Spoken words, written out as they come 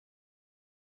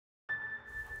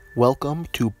Welcome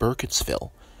to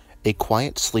Burkittsville, a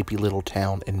quiet, sleepy little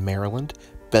town in Maryland,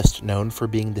 best known for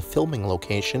being the filming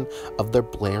location of the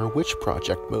Blair Witch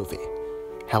Project movie.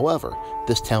 However,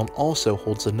 this town also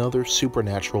holds another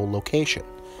supernatural location,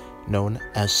 known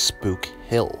as Spook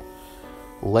Hill.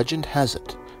 Legend has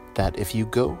it that if you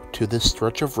go to this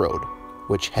stretch of road,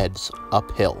 which heads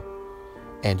uphill,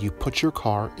 and you put your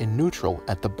car in neutral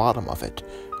at the bottom of it,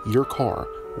 your car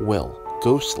will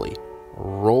ghostly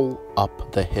roll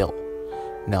up the hill.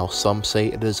 Now, some say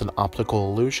it is an optical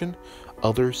illusion,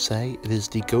 others say it is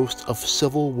the ghost of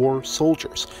Civil War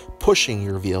soldiers pushing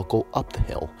your vehicle up the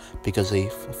hill because a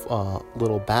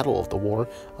little battle of the war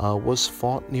was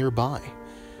fought nearby.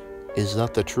 Is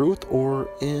that the truth, or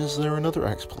is there another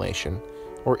explanation?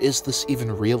 Or is this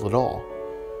even real at all?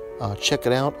 Check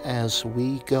it out as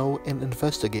we go and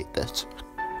investigate this.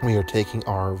 We are taking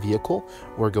our vehicle,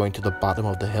 we're going to the bottom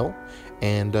of the hill,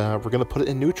 and we're going to put it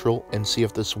in neutral and see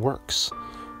if this works.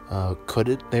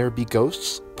 Could there be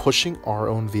ghosts pushing our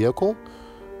own vehicle?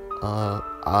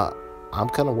 I'm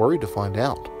kind of worried to find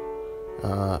out.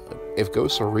 If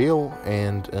ghosts are real,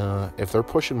 and if they're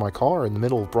pushing my car in the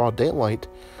middle of broad daylight,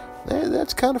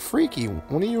 that's kind of freaky.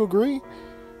 Wouldn't you agree?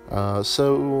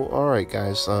 Alright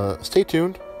guys, stay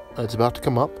tuned. It's about to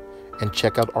come up, and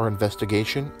check out our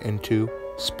investigation into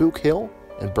Spook Hill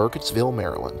in Burkittsville,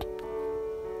 Maryland.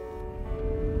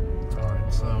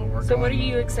 Alright, so what are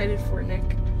you excited for, Nick?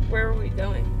 Where are we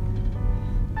going?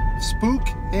 Spook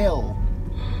Hill.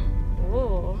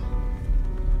 Whoa.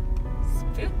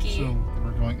 Spooky. So,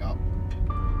 we're going up,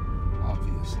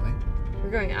 obviously.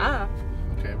 We're going up?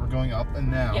 Okay, we're going up,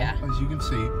 and now, as you can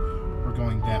see, we're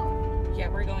going down. Yeah,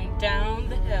 we're going down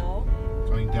the hill.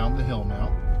 Going down the hill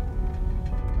now,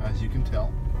 as you can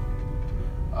tell.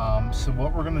 So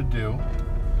what we're going to do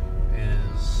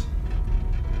is,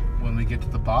 when we get to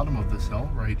the bottom of this hill,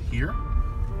 right here,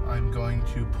 I'm going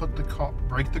to put the car,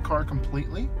 brake the car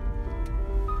completely.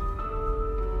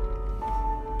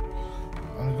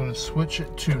 I'm going to switch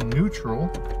it to neutral,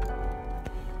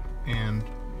 and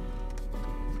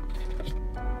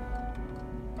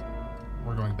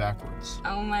we're going backwards.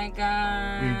 Oh my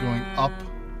god. We're going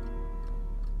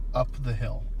up the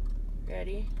hill.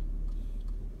 Ready?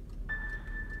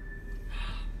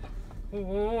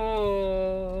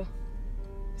 Whoa.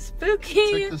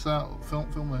 Spooky. Check this out.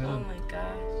 Film ahead. Oh my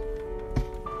gosh.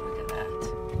 Look at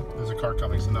that. There's a car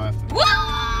coming, so now I have to...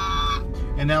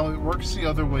 Whoa! And now it works the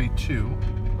other way too,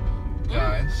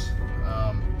 guys.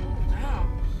 Oh, wow.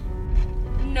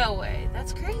 No way.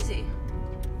 That's crazy.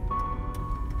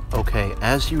 Okay,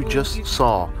 as you just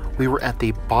saw, we were at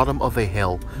the bottom of a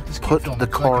hill, put the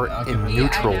car in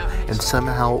neutral, and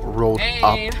somehow rolled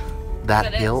up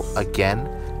that hill again,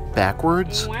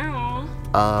 backwards. Wow.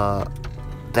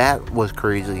 That was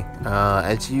crazy.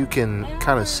 As you can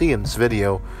kind of see in this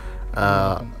video,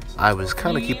 I was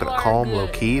kind of keeping it calm,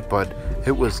 low-key, but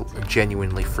it was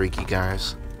genuinely freaky,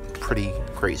 guys. Pretty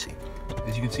crazy.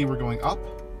 As you can see, we're going up.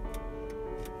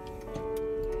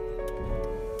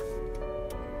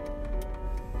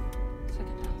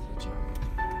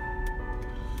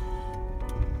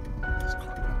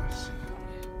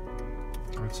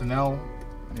 Alright, so now,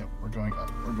 we're going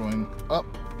up. We're going up.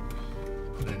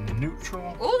 Put it in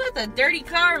neutral. Oh, that's a dirty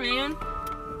car, man.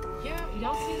 Yeah,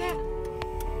 y'all see that?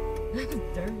 That's a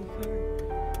dirty car.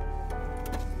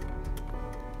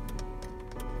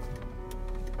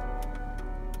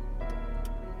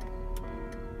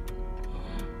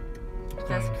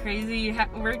 That's crazy.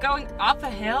 We're going up a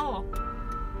hill.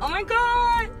 Oh my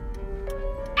god!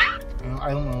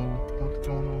 I don't know what's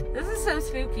going on. This is so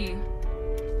spooky.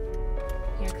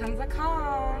 Here comes a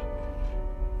car.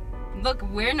 Look,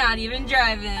 we're not even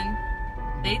driving.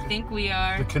 They think we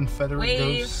are. The Confederate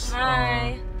ghosts.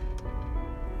 Hi.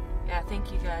 Yeah,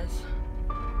 thank you guys.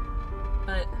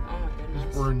 But, oh my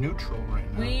goodness. We're neutral right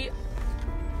now.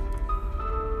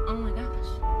 Oh my gosh.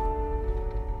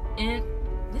 And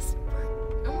this,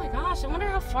 oh my gosh, I wonder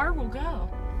how far we'll go.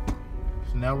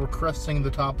 So now we're cresting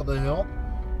the top of the hill,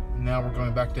 and now we're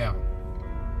going back down.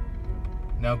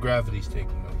 Now gravity's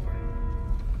taking over.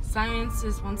 Science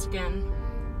is once again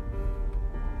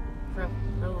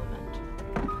relevant.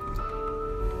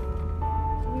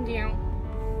 Yeah.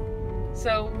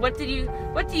 So, what do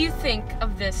you think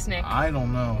of this, Nick? I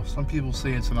don't know. Some people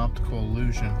say it's an optical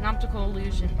illusion. An optical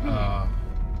illusion. Or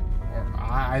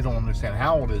I don't understand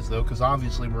how it is though, because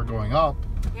obviously we're going up.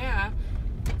 Yeah.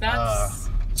 That's.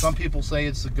 Some people say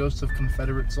it's the ghost of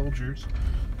Confederate soldiers.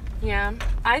 Yeah.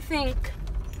 I think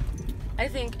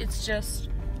it's just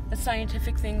a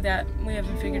scientific thing that we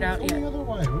haven't figured out yet. Go the other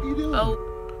way. What are you doing? Oh,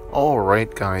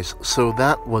 Alright guys, so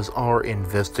that was our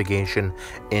investigation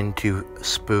into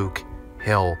Spook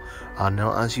Hill.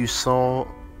 Now as you saw,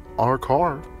 our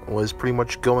car was pretty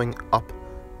much going up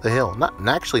the hill.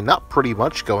 Not pretty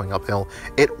much going uphill.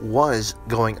 It was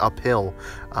going uphill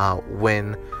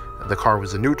when the car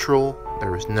was in neutral.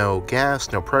 There was no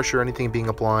gas, no pressure, anything being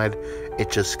applied.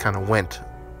 It just kind of went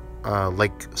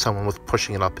like someone was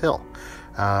pushing it uphill.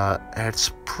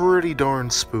 It's pretty darn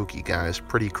spooky, guys.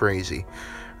 Pretty crazy.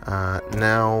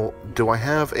 Now, do I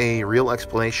have a real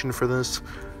explanation for this?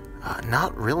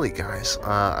 Not really, guys.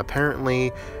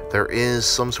 Apparently, there is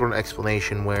some sort of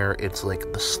explanation where it's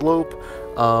like the slope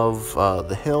of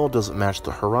the hill doesn't match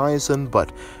the horizon,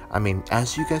 but, I mean,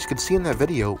 as you guys could see in that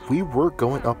video, we were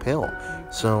going uphill.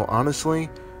 So,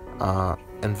 honestly,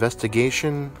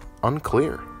 investigation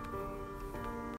unclear.